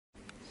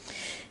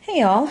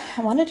Hey all,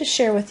 I wanted to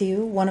share with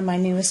you one of my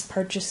newest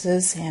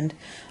purchases and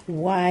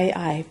why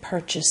I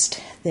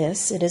purchased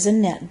this. It is a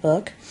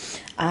netbook.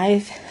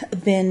 I've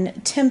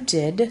been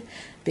tempted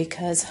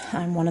because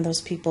I'm one of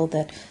those people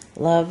that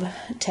love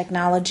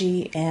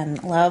technology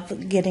and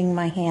love getting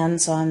my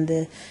hands on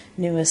the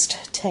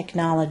newest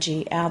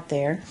technology out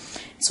there.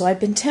 So I've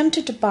been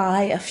tempted to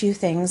buy a few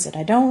things that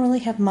I don't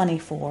really have money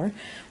for.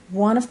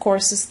 One, of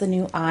course, is the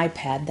new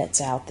iPad that's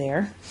out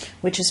there,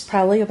 which is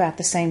probably about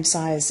the same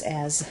size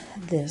as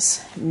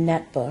this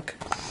netbook.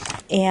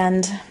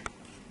 And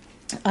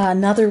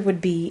another would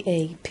be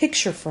a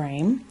picture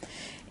frame.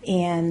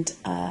 And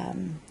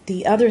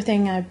the other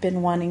thing I've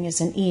been wanting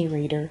is an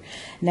e-reader.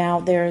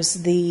 Now, there's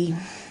the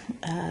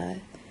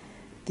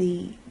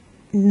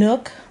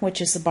Nook, which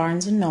is the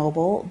Barnes &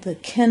 Noble, the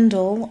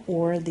Kindle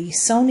or the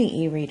Sony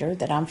e-reader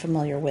that I'm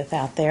familiar with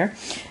out there,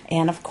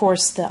 and of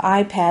course the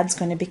iPad's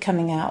going to be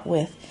coming out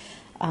with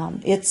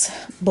its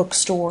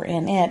bookstore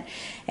in it,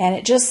 and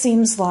it just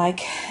seems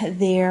like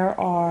there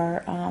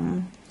are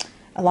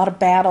a lot of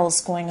battles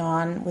going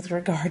on with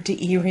regard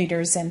to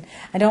e-readers, and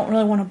I don't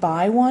really want to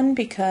buy one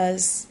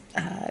because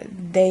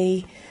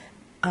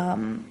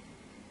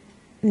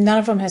none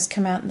of them has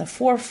come out in the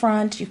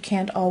forefront. You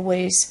can't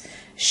always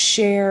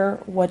share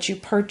what you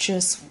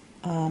purchase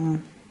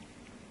in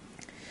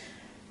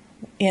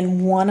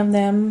one of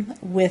them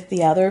with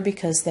the other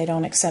because they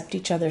don't accept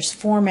each other's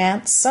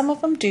formats. Some of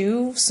them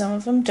do, some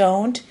of them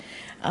don't.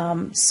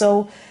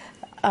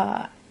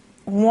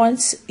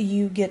 Once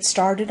you get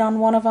started on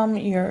one of them,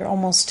 you're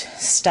almost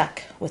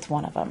stuck with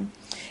one of them.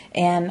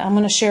 And I'm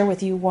going to share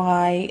with you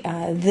why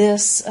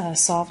this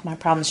solved my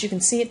problems. You can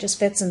see it just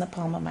fits in the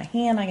palm of my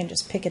hand. I can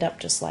just pick it up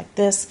just like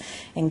this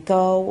and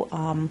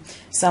go.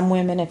 Some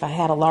women, if I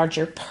had a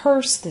larger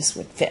purse, this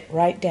would fit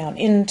right down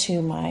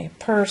into my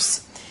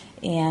purse.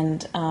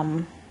 And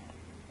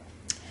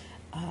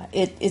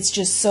it's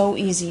just so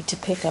easy to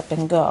pick up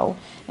and go.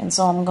 And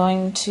so I'm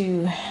going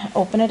to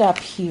open it up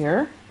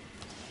here.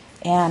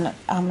 And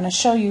I'm going to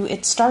show you,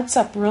 it starts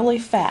up really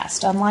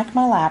fast, unlike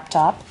my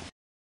laptop.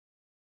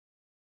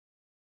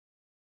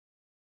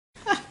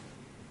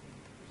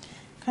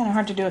 Kind of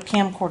hard to do a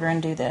camcorder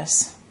and do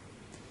this.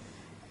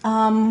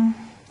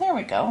 There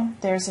we go.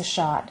 There's a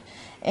shot.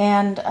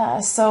 And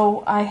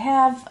so I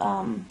have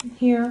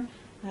here,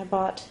 I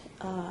bought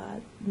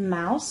a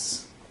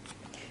mouse,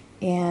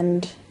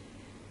 and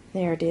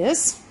there it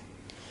is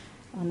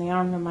on the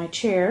arm of my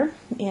chair.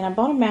 And I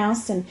bought a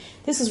mouse, and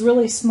this is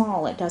really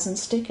small. It doesn't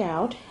stick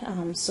out.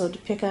 So to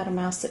pick out a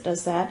mouse that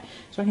does that,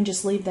 so I can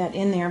just leave that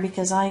in there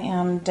because I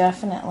am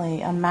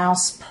definitely a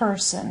mouse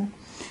person.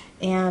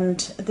 And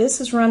this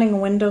is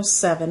running Windows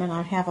 7, and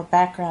I have a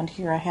background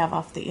here I have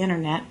off the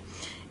internet.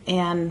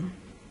 And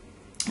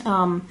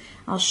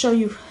I'll show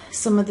you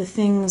some of the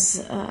things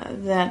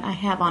that I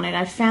have on it.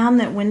 I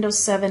found that Windows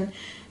 7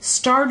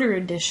 Starter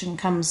Edition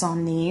comes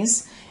on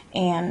these,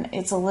 and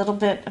it's a little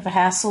bit of a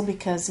hassle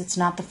because it's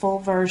not the full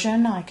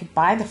version. I could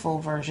buy the full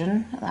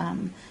version.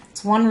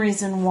 It's one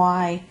reason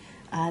why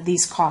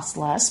these cost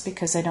less,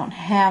 because I don't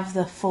have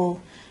the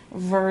full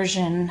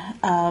version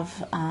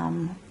of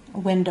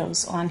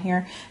Windows on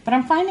here, but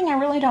I'm finding I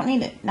really don't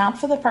need it, not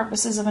for the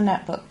purposes of a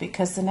netbook,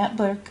 because the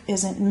netbook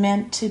isn't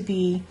meant to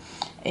be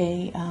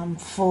a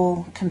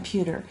full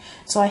computer.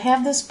 So I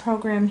have this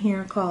program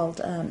here called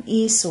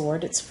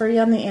eSword. It's free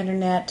on the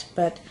internet,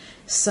 but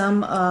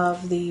some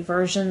of the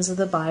versions of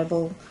the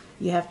Bible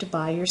you have to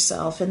buy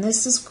yourself, and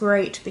this is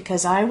great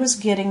because I was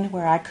getting to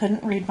where I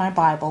couldn't read my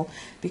Bible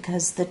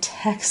because the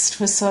text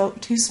was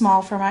too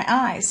small for my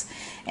eyes.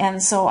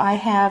 And so I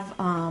have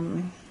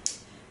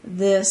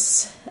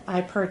this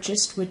I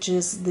purchased, which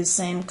is the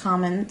same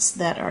comments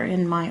that are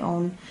in my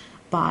own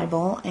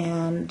Bible,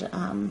 and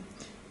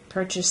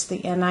purchased the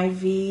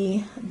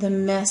NIV, the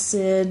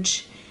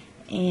Message,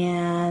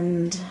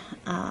 and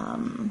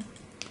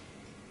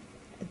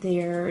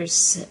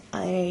there's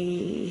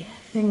a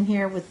thing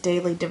here with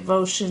daily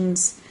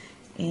devotions,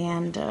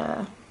 and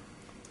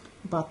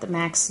bought the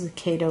Max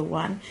Lucado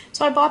one.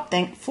 So I bought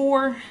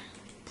 4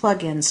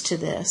 plugins to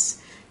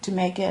this to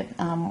make it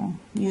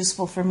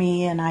useful for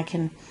me, and I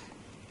can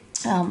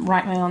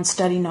write my own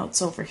study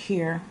notes over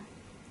here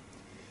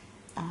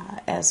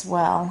as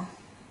well.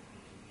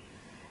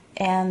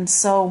 And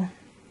so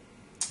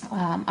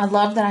I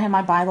love that I have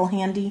my Bible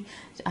handy.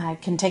 I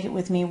can take it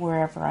with me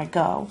wherever I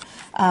go.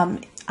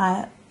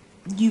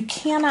 You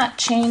cannot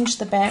change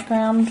the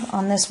background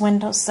on this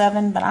Windows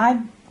 7, but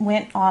I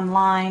went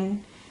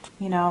online,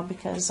 you know,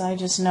 because I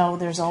just know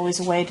there's always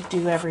a way to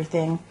do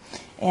everything.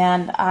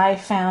 And I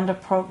found a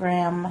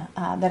program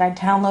that I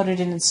downloaded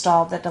and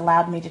installed that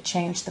allowed me to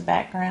change the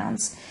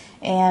backgrounds.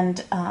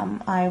 And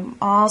I'm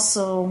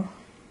also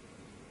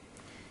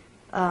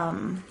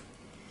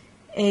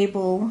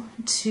able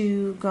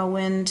to go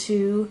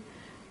into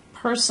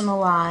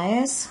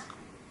personalize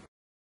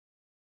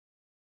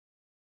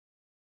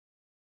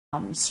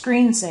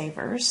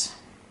screensavers.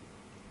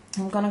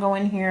 I'm going to go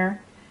in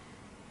here.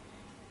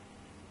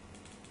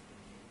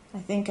 I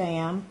think I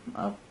am.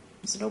 Oh,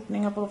 is it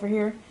opening up over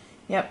here?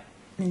 Yep.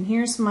 And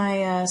here's my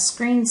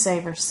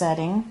screensaver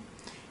setting,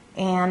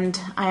 and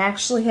I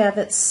actually have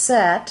it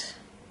set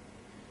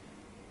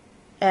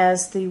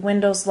as the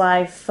Windows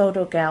Live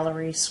Photo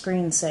Gallery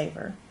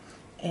screensaver,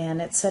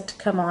 and it's set to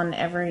come on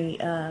every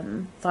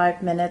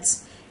 5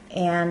 minutes.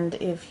 And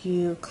if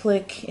you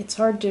click, it's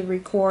hard to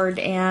record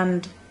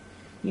and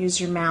use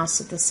your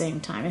mouse at the same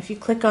time. If you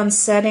click on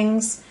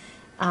settings,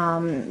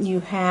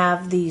 you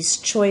have these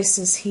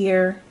choices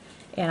here,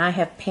 and I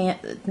have pan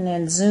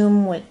and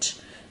zoom, which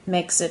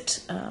makes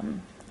it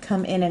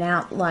come in and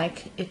out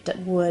like it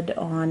would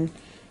on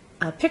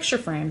a picture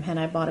frame, and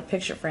I bought a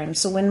picture frame.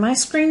 So when my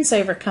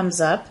screensaver comes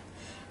up,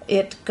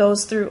 it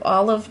goes through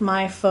all of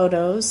my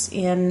photos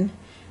in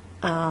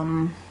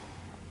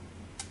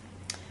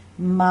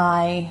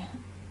my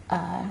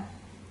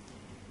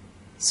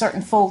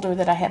certain folder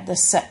that I have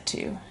this set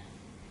to.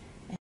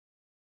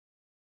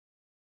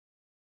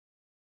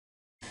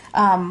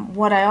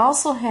 What I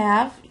also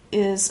have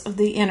is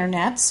the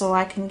internet, so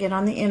I can get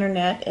on the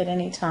internet at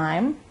any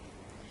time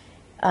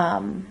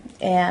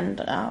and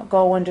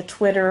go into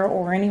Twitter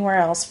or anywhere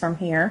else from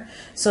here.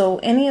 So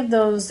any of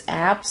those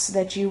apps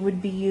that you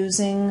would be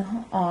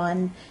using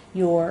on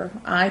your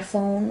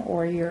iPhone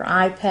or your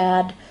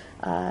iPad,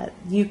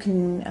 you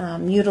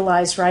can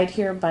utilize right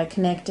here by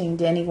connecting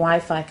to any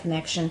Wi-Fi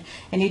connection,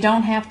 and you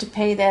don't have to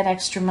pay that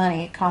extra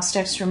money. It costs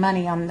extra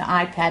money on the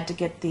iPad to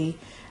get the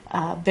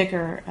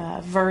bigger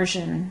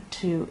version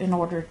in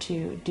order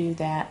to do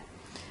that.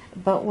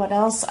 But what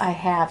else I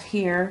have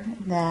here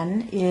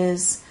then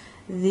is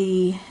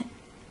the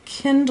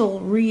Kindle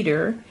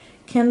reader.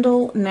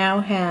 Kindle now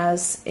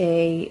has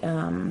a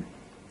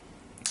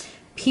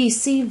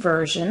PC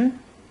version,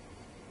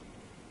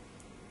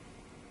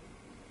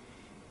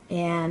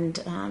 and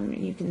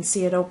you can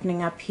see it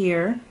opening up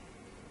here.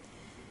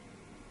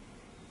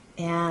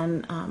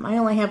 And I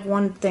only have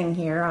one thing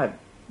here. I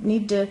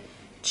need to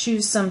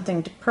choose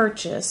something to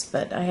purchase,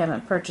 but I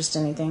haven't purchased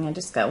anything. I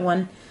just got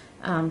one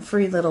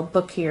free little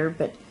book here,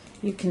 but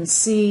you can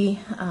see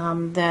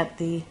that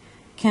the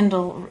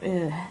Kindle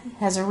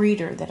has a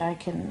reader that I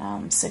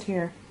can sit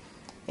here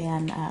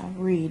and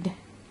read.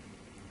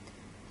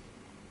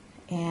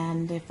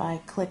 And if I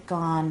click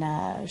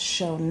on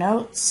show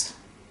notes,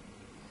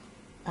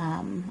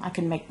 I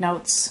can make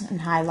notes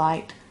and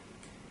highlight.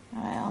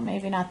 Well,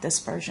 maybe not this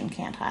version,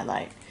 can't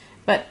highlight,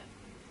 but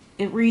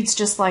it reads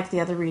just like the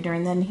other reader.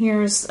 And then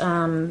here's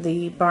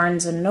the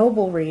Barnes &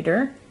 Noble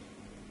reader.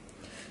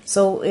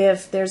 So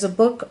if there's a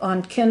book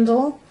on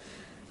Kindle,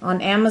 on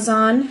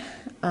Amazon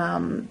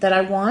that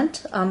I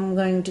want, I'm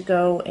going to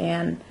go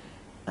and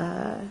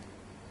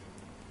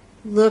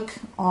look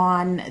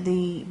on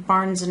the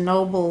Barnes &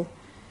 Noble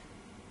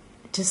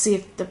to see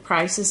if the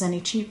price is any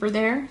cheaper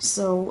there.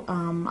 So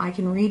I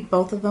can read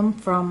both of them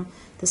from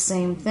the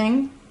same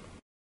thing.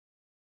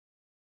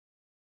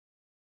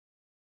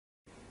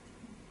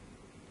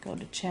 Go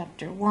to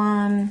chapter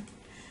 1.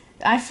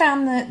 I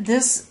found that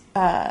this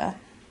to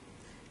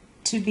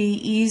be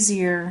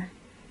easier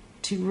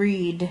to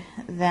read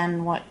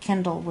than what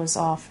Kindle was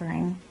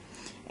offering.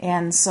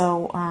 And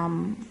so,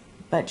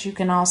 but you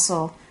can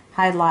also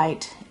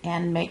highlight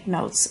and make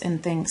notes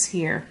and things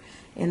here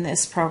in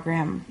this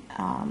program.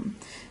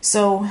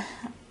 So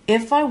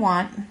if I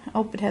want,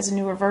 oh, it has a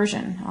newer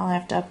version. I'll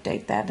have to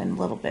update that in a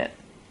little bit.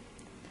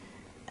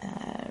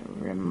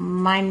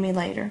 Remind me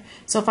later.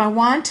 So if I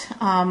want,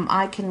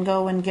 I can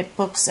go and get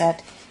books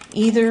at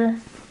either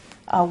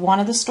one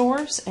of the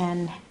stores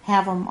and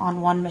have them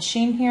on one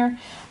machine here.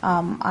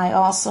 I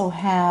also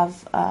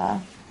have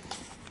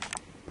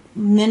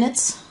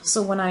minutes,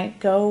 so when I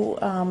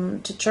go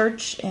to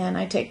church and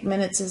I take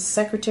minutes as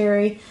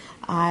secretary,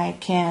 I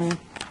can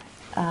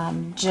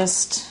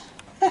just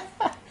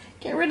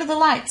get rid of the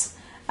lights.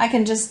 I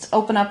can just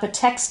open up a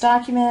text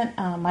document.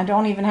 I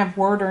don't even have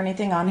Word or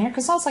anything on here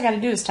because all I got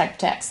to do is type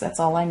text. That's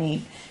all I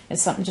need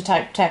is something to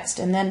type text,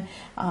 and then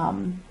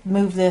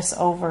move this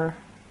over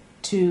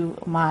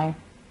to my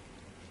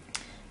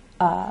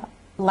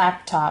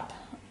laptop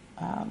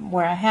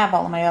where I have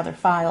all of my other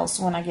files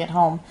when I get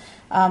home.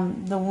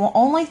 The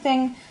only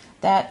thing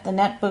that the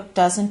Netbook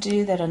doesn't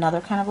do that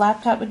another kind of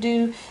laptop would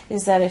do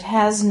is that it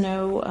has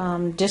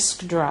no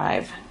disk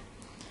drive.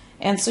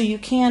 And so you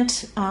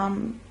can't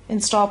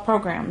install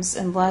programs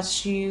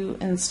unless you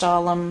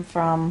install them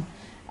from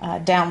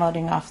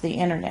downloading off the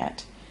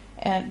internet.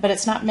 But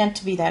it's not meant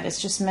to be that.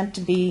 It's just meant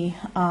to be,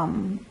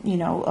 you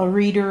know, a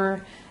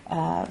reader,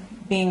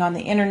 being on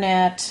the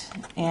internet,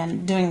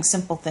 and doing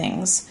simple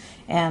things.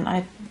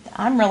 And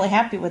I'm really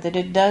happy with it.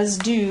 It does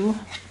do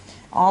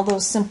all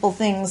those simple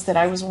things that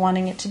I was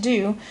wanting it to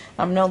do.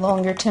 I'm no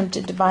longer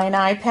tempted to buy an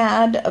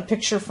iPad, a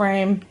picture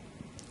frame,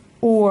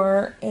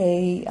 or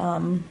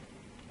an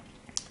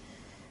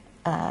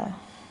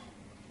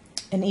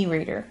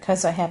e-reader,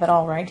 because I have it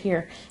all right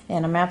here,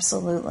 and I'm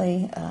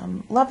absolutely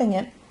loving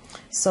it.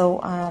 So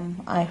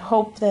I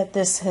hope that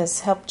this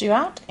has helped you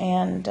out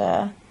and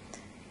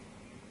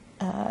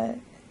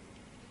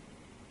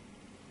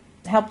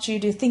helped you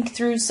to think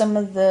through some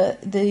of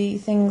the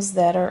things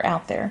that are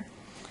out there.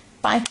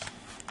 Bye.